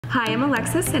Hi, I'm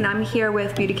Alexis and I'm here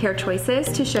with Beauty Care Choices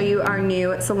to show you our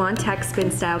new Salon Tech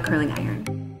SpinStyle curling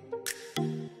iron.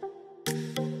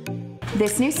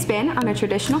 This new spin on a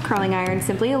traditional curling iron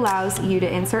simply allows you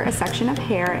to insert a section of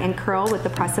hair and curl with the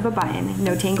press of a button,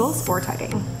 no tangles or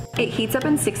tugging. It heats up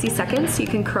in 60 seconds so you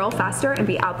can curl faster and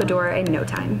be out the door in no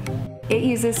time. It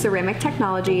uses ceramic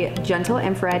technology, gentle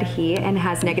infrared heat, and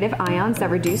has negative ions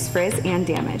that reduce frizz and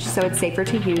damage, so it's safer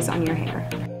to use on your hair.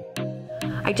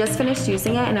 I just finished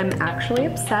using it and I'm actually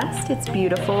obsessed. It's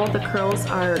beautiful. The curls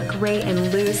are great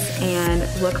and loose and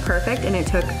look perfect, and it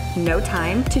took no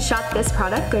time. To shop this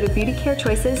product, go to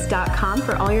beautycarechoices.com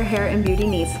for all your hair and beauty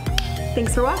needs.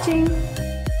 Thanks for watching.